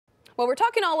Well, we're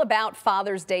talking all about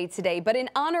Father's Day today, but in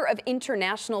honor of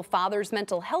International Father's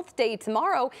Mental Health Day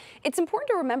tomorrow, it's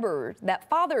important to remember that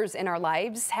fathers in our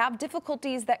lives have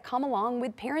difficulties that come along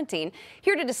with parenting.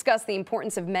 Here to discuss the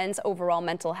importance of men's overall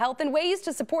mental health and ways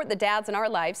to support the dads in our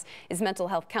lives is mental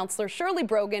health counselor Shirley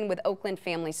Brogan with Oakland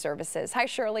Family Services. Hi,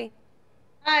 Shirley.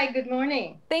 Hi, good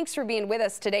morning. Thanks for being with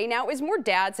us today. Now, as more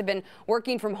dads have been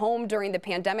working from home during the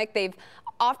pandemic, they've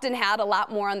often had a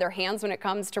lot more on their hands when it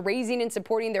comes to raising and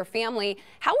supporting their family.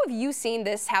 How have you seen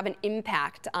this have an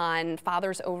impact on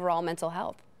fathers' overall mental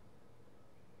health?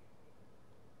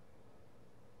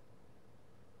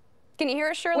 Can you hear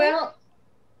us, Shirley? Well,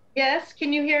 yes,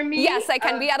 can you hear me? Yes, I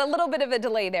can. We had a little bit of a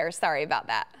delay there. Sorry about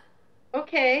that.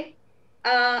 Okay.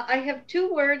 I have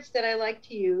two words that I like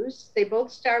to use. They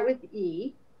both start with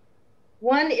E.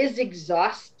 One is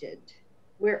exhausted.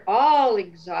 We're all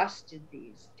exhausted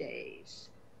these days.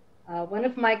 One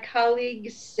of my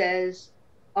colleagues says,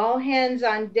 all hands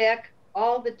on deck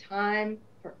all the time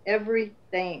for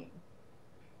everything.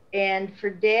 And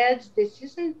for dads, this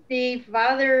isn't the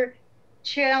father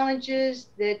challenges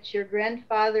that your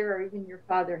grandfather or even your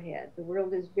father had. The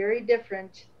world is very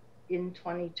different in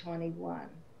 2021.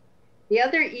 The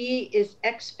other E is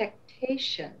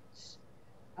expectations.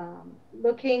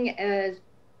 Looking as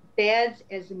dads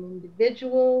as an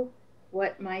individual,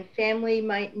 what my family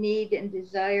might need and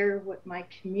desire, what my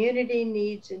community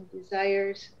needs and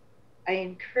desires. I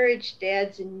encourage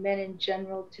dads and men in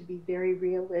general to be very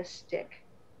realistic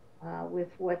with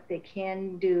what they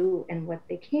can do and what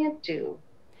they can't do.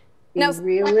 Be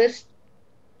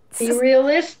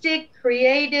realistic,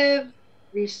 creative,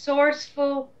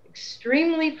 resourceful,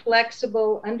 extremely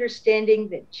flexible, understanding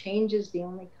that change is the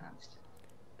only constant.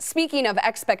 Speaking of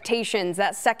expectations,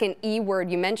 that second E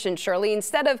word you mentioned, Shirley,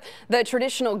 instead of the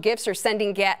traditional gifts or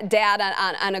sending dad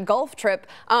on a golf trip,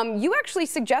 you actually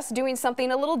suggest doing something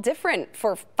a little different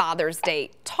for Father's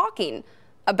Day, talking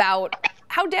about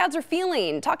how dads are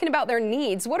feeling, talking about their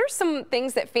needs. What are some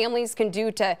things that families can do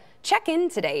to check in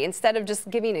today instead of just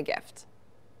giving a gift?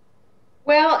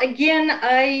 Well, again,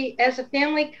 as a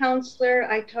family counselor,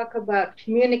 I talk about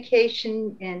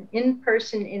communication and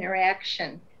in-person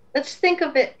interaction. Let's think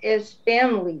of it as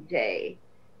Family Day.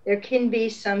 There can be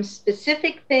some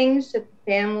specific things that the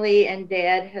family and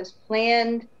dad has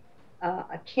planned,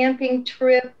 a camping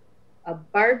trip, a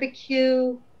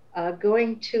barbecue,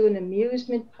 going to an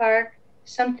amusement park,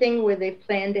 something where they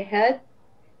planned ahead.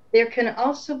 There can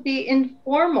also be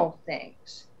informal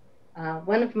things.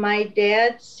 One of my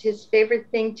dads, his favorite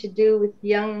thing to do with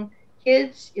young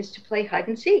kids is to play hide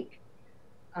and seek.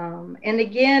 And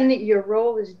again, your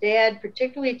role as dad,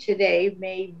 particularly today,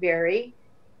 may vary.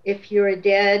 If you're a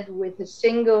dad with a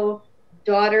single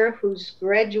daughter who's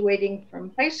graduating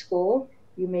from high school,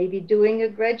 you may be doing a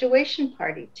graduation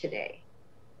party today.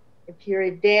 If you're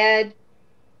a dad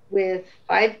with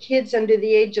 5 kids under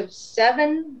the age of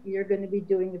 7, you're going to be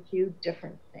doing a few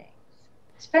different things.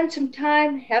 Spend some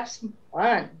time, have some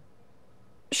fun.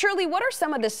 Shirley, what are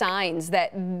some of the signs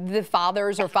that the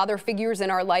fathers or father figures in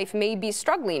our life may be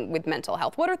struggling with mental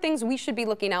health? What are things we should be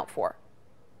looking out for?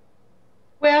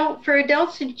 Well, for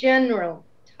adults in general,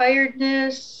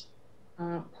 tiredness,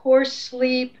 poor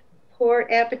sleep, poor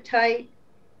appetite,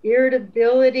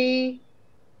 irritability,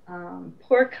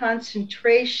 poor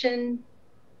concentration,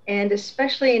 and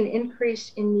especially an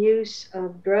increase in use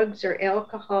of drugs or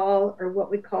alcohol or what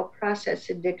we call process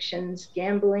addictions,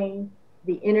 gambling,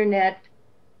 the internet,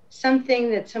 something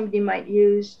that somebody might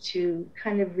use to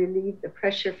kind of relieve the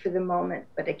pressure for the moment,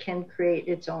 but it can create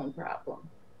its own problem.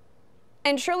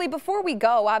 And Shirley, before we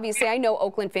go, obviously I know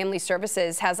Oakland Family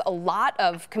Services has a lot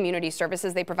of community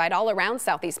services they provide all around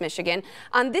Southeast Michigan.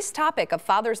 On this topic of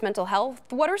fathers' mental health,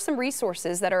 what are some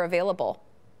resources that are available?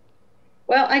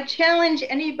 Well, I challenge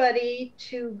anybody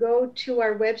to go to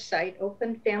our website,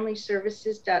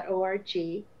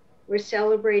 oaklandfamilyservices.org. We're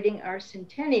celebrating our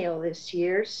centennial this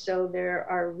year, so there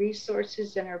are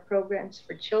resources in our programs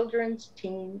for children,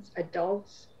 teens,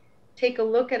 adults. Take a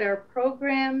look at our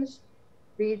programs,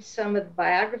 read some of the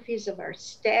biographies of our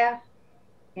staff,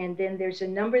 and then there's a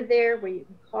number there where you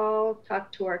can call,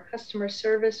 talk to our customer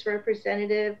service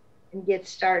representative, and get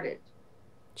started.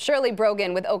 Shirley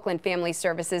Brogan with Oakland Family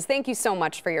Services, thank you so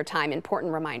much for your time.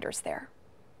 Important reminders there.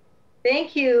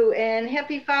 Thank you, and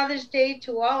happy Father's Day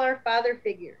to all our father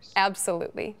figures.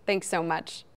 Absolutely. Thanks so much.